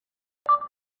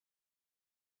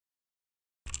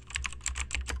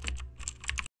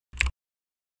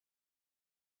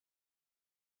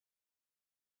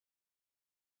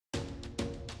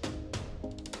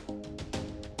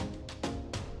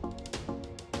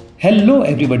Hello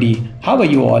everybody, how are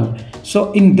you all?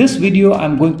 So in this video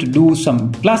I'm going to do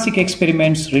some classic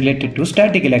experiments related to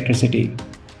static electricity.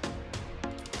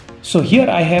 So here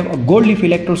I have a gold leaf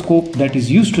electroscope that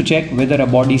is used to check whether a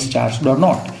body is charged or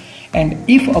not. And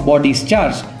if a body is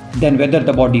charged, then whether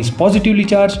the body is positively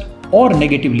charged or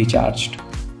negatively charged.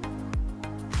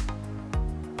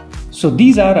 So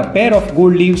these are a pair of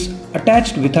gold leaves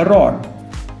attached with a rod.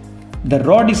 The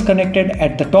rod is connected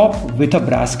at the top with a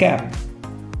brass cap.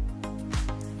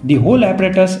 The whole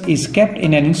apparatus is kept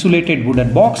in an insulated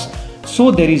wooden box, so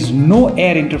there is no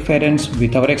air interference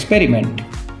with our experiment.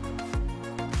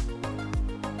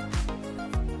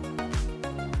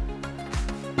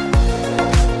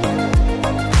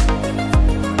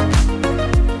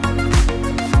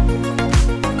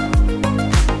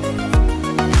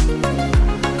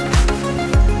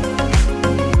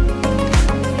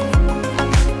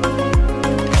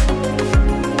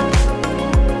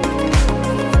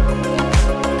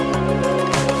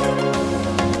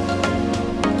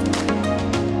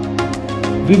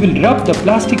 We will rub the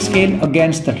plastic scale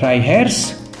against the dry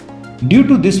hairs. Due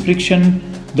to this friction,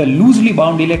 the loosely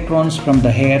bound electrons from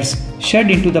the hairs shed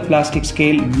into the plastic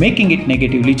scale, making it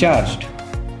negatively charged.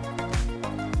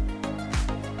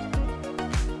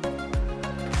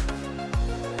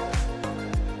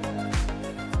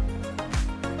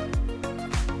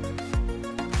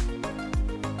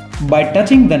 By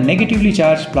touching the negatively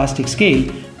charged plastic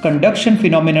scale, conduction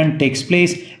phenomenon takes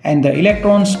place and the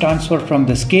electrons transfer from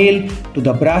the scale to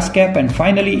the brass cap and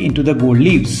finally into the gold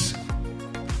leaves.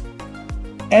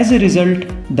 As a result,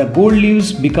 the gold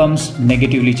leaves becomes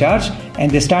negatively charged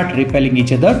and they start repelling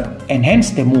each other and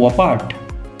hence they move apart.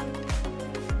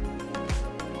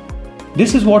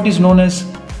 This is what is known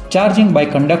as charging by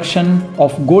conduction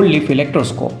of gold leaf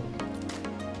electroscope.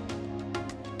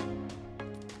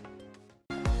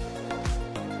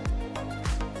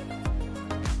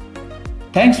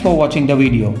 Thanks for watching the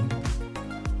video.